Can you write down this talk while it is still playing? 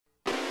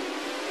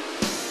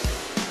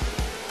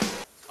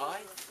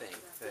think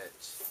that,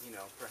 you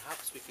know,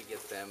 perhaps we could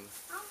get them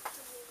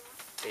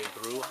a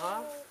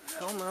bruja?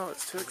 Hell no,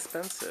 it's too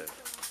expensive.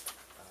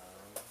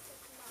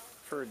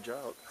 For a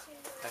joke.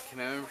 A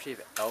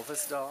commemorative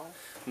Elvis doll?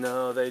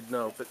 No, they'd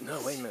know, but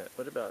no, wait a minute.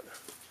 What about...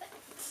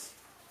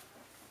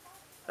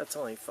 That's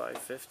only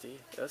 $5.50.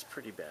 That's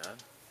pretty bad.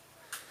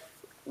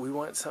 We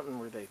want something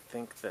where they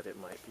think that it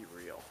might be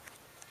real.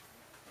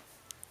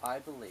 I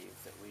believe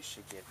that we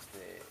should get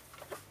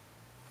the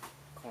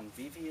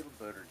Convivial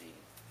Birdie.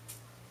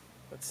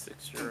 That's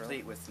 €6.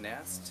 Complete with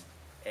nest,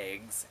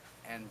 eggs,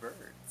 and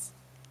birds.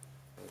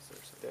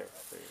 There.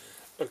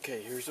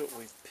 Okay, here's what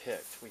we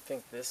picked. We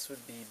think this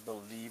would be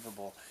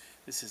believable.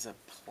 This is a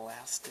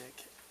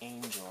plastic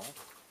angel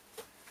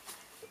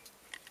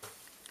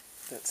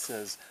that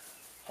says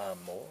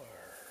Amor.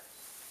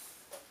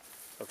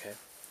 Okay.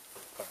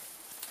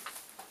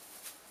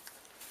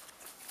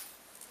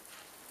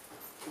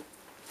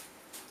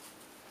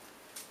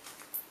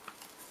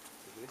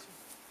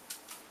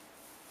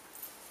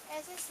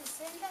 Ese es 60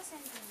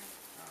 centímetros.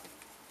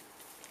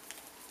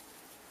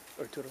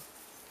 Arturo.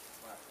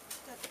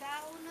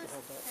 Está unos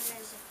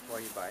 30.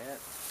 While you buy it?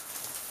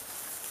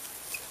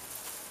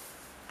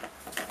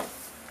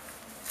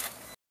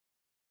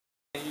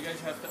 You guys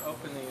have to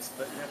open these,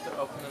 but you have to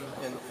open them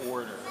in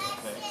order,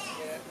 okay?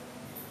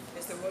 Yeah.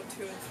 Is there 1,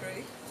 2, and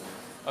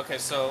 3? Okay,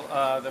 so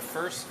the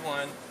first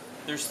one,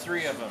 there's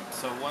 3 of them.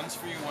 So one's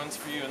for you,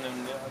 and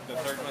then the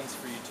third one's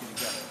for you two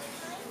together.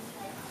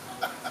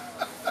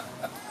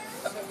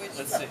 So which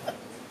Let's see.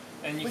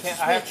 And you can't.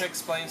 I have to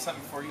explain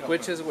something for you.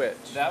 Which is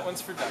which? That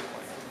one's for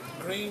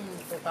Declan. Green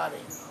for Patty.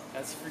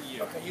 That's for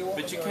you. Okay, you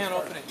open but you yours can't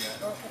first. open it yet.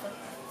 Okay.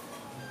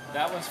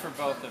 That one's for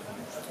both of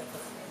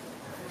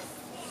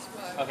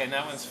you. Okay, and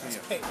that one's for you.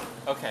 Pink.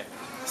 Okay,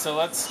 so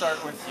let's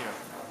start with you.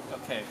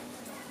 Okay,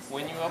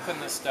 when you open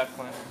this,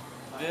 Declan,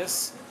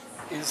 this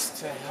is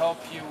to help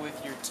you with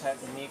your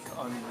technique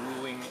on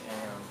wooing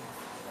Anne.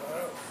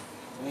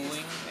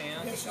 Wooing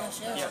Anne? Yes.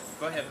 Yeah,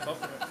 go ahead,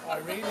 open it. I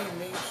really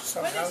need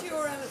some When help. is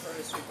your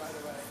anniversary, by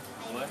the way?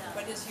 What?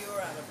 When is your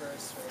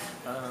anniversary?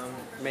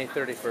 May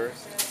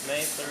 31st.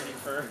 May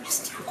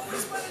 31st. Oh,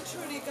 it's when it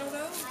truly got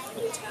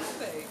over. Tell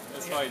me.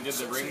 That's why I did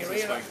the rings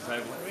this way, because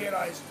I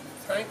realize,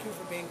 thank you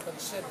for being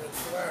considerate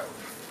throughout.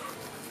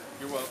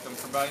 You're welcome.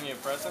 For buying you a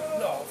present?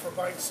 No, for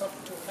buying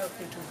something to help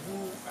me to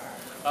woo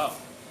Anne. Oh.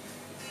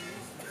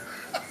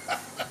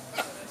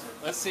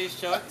 Let's see,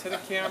 show it to the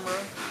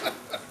camera.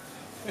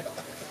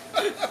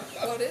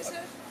 What is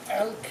it?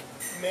 Elk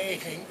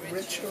mating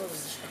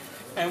rituals.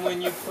 And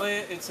when you play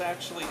it, it's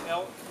actually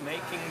elk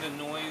making the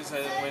noise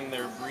when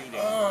they're breeding.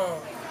 Oh.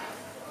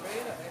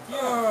 Really?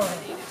 Oh.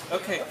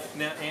 Okay,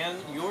 now Anne,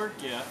 your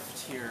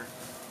gift here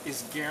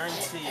is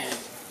guaranteed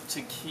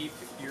to keep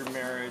your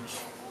marriage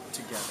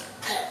together.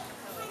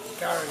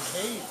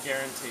 Guaranteed.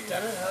 Guaranteed.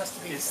 Then it has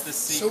to be It's the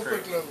super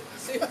secret. glue.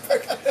 Super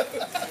good.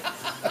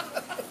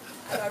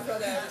 And I've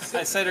run out of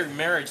I said her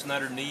marriage,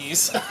 not her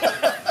knees.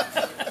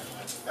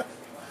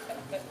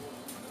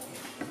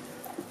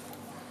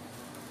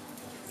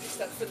 Is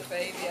that for the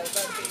baby, El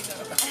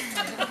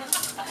Bambino?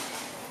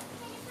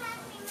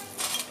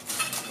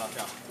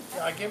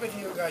 Yeah, I give it to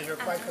you guys. You're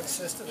quite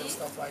consistent and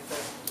stuff like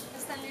that.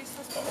 ¿Están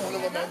listos? Uno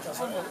momento.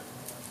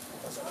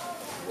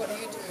 What do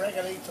you do?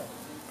 Regalito.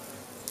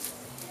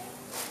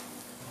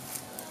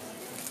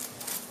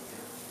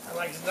 And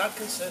like it's not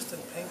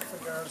consistent. Pink for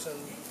girls and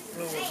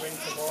blue or green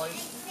for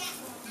boys.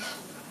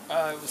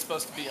 It was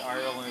supposed to be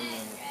Ireland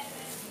and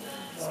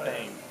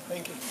Spain.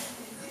 Pinky.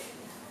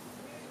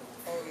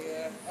 Oh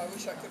yeah, I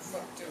wish I could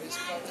do his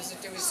phone. Does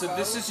it do his So phone?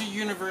 this is a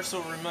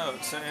universal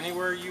remote. So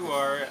anywhere you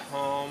are, at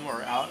home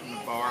or out in the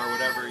bar or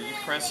whatever, you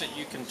press it,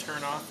 you can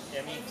turn off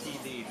any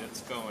TV that's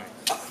going.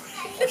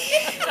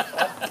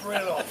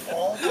 Brillo.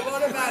 All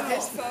What about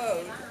his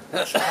phone?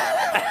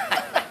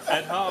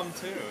 At home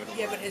too.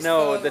 Yeah, but his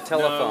No, phone. the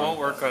telephone. No, it won't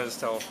work on his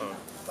telephone.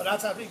 But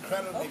that's absolutely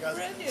incredible because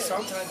brilliant.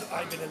 sometimes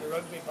I've been in a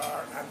rugby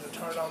bar and they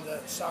turn on the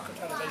soccer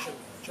television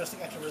just to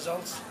get the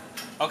results.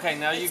 Okay,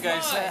 now you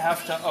guys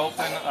have to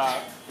open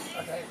up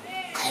Okay.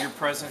 your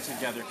present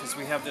together because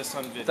we have this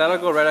on video. That'll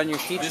go right on your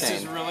This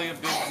is keychain. really a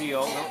big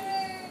deal.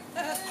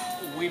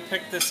 We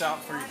picked this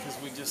out for you because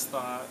we just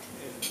thought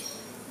it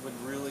would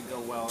really go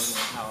well in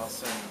your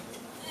house and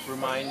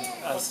remind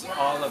us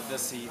all of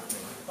this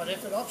evening. But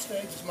if it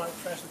upstages my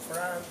present for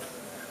Anne,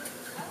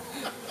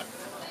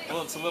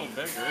 Well, it's a little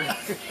bigger.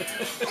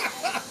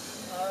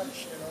 oh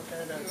shit,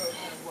 okay then.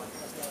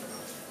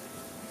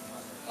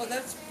 Oh,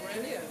 that's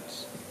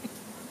brilliant.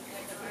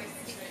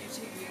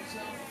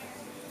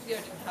 Yeah,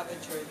 I didn't have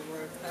it during the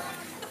World Cup.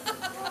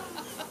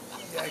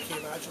 Yeah, can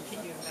you imagine? Can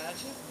you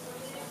imagine?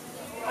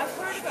 I've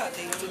heard about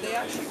these. Do they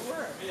actually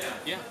work?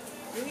 Yeah,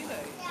 Really?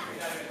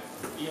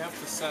 you have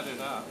to set it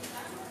up.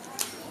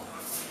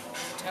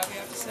 How do you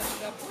have to set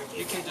it up? Where do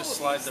You can get just all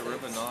slide these the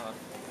things? ribbon off.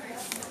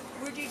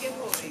 Where do you get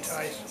all these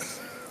Tight. things?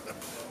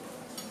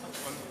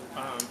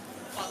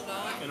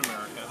 Online? In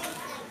America.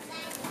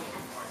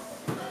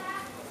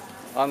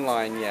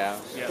 Online, yeah.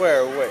 Yeah.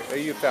 Where?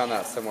 Wait, you found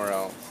that somewhere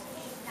else.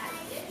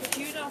 But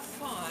do you not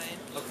find...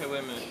 Okay, wait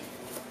a minute.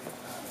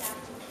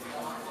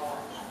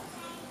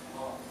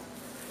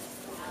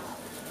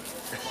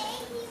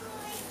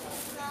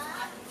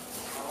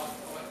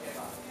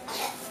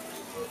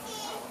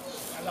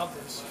 love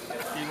this.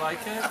 You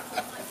like it?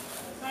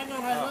 I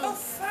know, I Oh, love.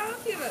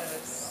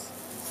 fabulous!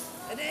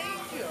 An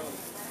angel.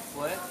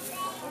 What?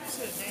 What is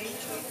it, an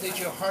angel? Did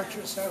you hurt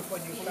yourself when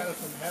you fell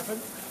from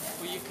heaven?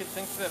 Well, you could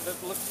think that, but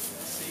look,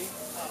 see?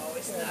 Oh,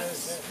 isn't Yeah, that it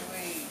is, yeah.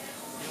 sweet?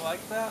 You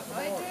like that?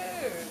 I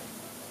do.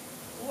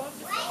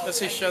 Wonderful. Let's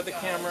see, show the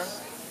camera.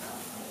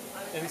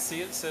 And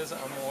see, it says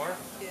Amor.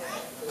 Yeah.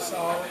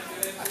 So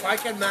if I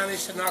can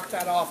manage to knock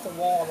that off the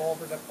wall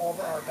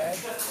over our bed.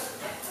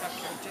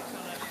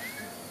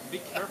 Be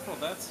careful,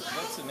 that's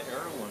an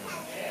heirloom.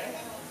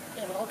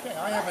 Yeah, well, okay,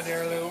 I have an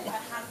heirloom.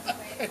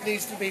 It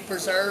needs to be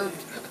preserved.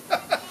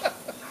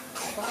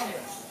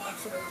 Fabulous,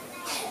 absolutely.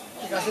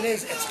 Because it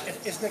is,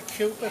 isn't it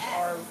Cupid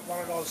or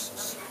one of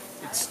those?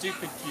 It's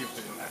stupid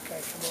Cupid.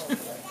 Okay, come on.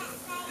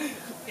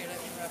 Here, let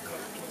me wrap it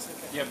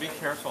up. Yeah, be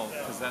careful,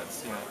 because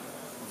that's,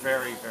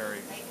 very, very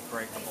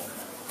breakable.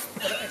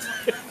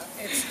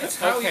 It's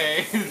how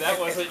Okay, that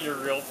wasn't your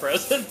real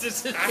present.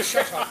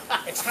 shut up.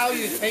 It's how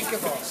you think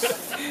of us.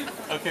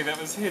 Okay, that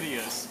was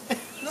hideous.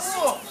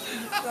 No,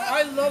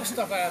 I love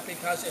stuff like that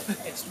because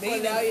it's Well,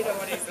 meaning. now you know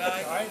what he's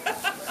like.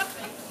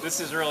 Right? This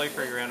is really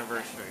for your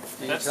anniversary.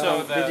 Did you, That's tell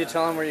so him, that did you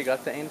tell him where you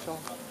got the angel?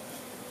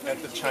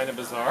 at the China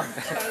Bazaar.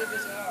 China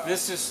Bazaar.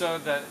 This is so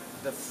that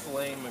the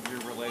flame of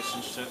your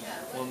relationship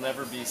will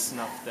never be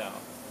snuffed out.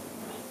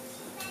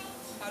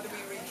 How do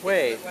we rekindle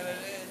Wait. it when it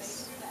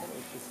is?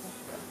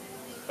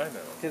 I know.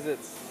 Because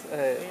it's. Yeah, I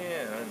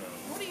know.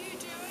 What are you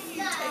doing?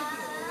 You taking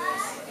all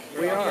this?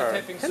 We are.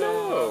 Taping so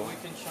Hello. we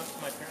can show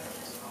my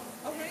parents.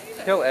 Oh,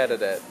 really? He'll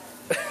edit it.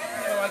 You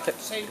know, like,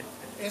 say,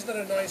 isn't it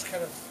a nice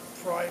kind of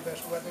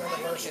private wedding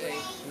anniversary?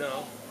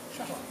 No.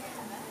 Shut up.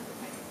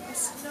 A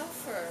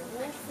snuffer,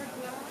 Wolford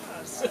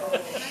glass. Oh,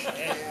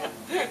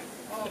 shit.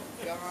 Oh,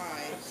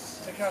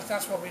 guys. Because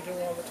that's what we do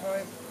all the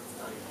time.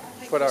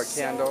 Thank Put you out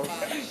so candles.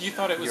 much. You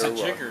thought it was You're a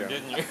jigger, welcome.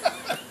 didn't you?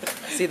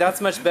 See, that's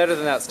much better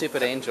than that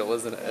stupid angel,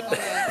 isn't it?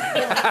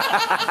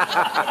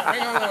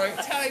 Hang on, wait.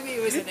 Telling me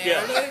it was an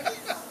heirloom?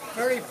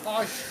 Very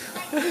posh.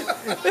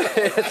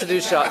 To do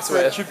shots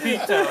with.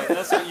 Chupito.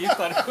 That's what you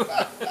thought it was.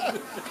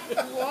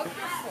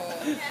 Wonderful.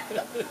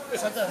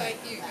 So the, Thank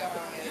you,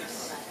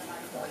 guys.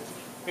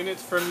 And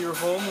it's from your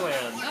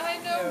homeland. I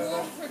know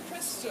Wolford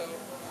Crystal.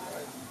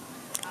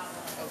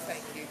 Oh,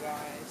 thank you,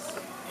 guys.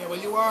 yeah, well,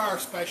 you are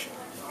special,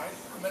 right?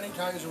 Many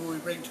times when we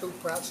bring two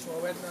brats to our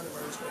wedding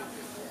anniversary.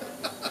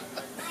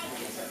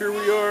 Here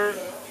we are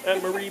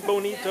at Marie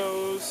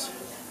Bonito's.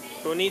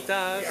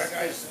 Bonitas. Yeah,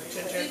 guys,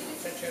 chin chin,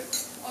 chin chin.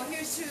 Oh,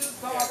 here's to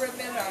Barbara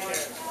Millard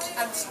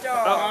and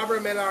Star.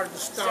 Barbara Millard, the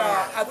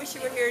star, I wish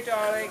you were here,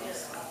 darling.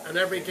 and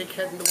every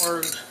dickhead in the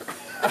world.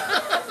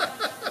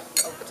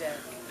 Oh, Dick.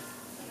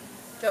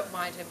 Don't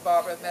mind him,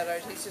 Barbara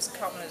Millard. He's just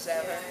common as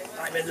ever.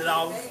 I'm in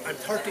love. I'm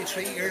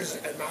 33 years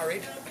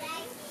married.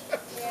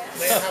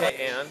 May I have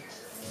Hey, Ann,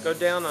 go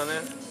down on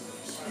it.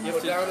 You go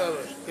have, to, down on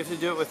it. you have to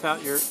do it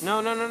without your...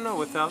 No,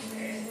 without...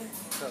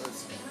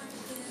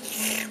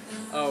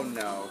 Oh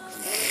no.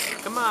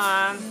 Come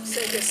on.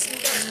 Say this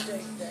disgusting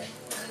thing.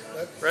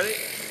 Ready?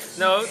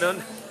 No.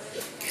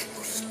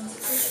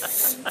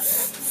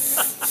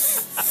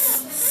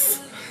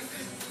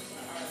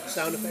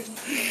 Sound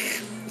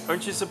effects.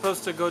 Aren't you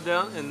supposed to go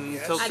down and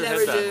tilt I your never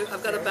head back? do.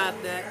 I've got a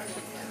bad neck.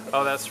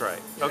 Oh, that's right.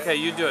 Okay,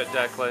 you do it,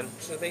 Declan.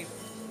 So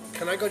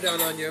can I go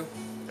down on you?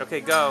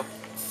 Okay, go.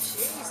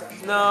 Jesus.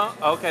 No.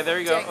 Okay, there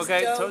you go. James,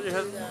 Okay, don't tilt your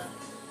head. do that.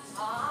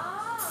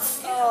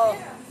 Oh,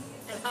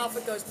 and half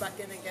it goes back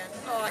in again.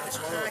 Oh, I can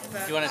hack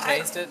that. Do you want to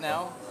taste it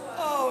now?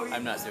 Oh,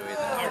 I'm not doing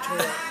that. Arthur,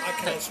 I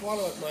can't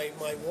swallow it.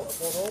 My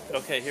won't open.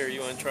 Okay, here,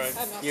 you want to try? I'm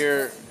not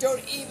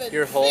don't even.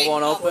 your hole think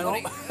won't of open?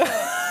 opening.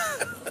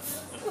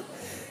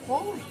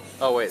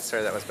 Oh wait,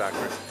 sorry, that was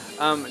backwards.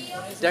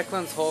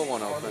 Declan's hole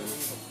won't open.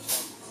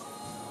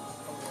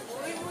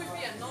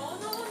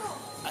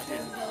 I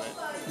didn't do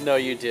it. No,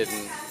 you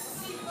didn't.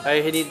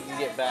 He needed to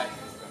get back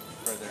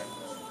further.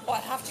 Oh, I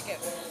have to get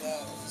one of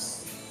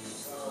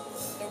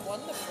those. They're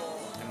wonderful.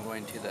 I'm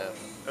going to the.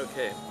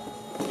 Okay.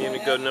 You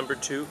gonna go number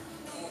 2?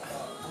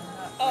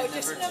 Oh,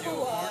 just number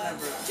one.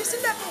 Just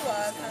a number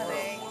one,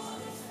 honey.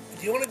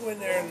 Do you want to go in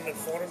there and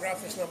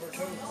photograph this number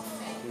 2?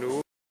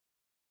 No.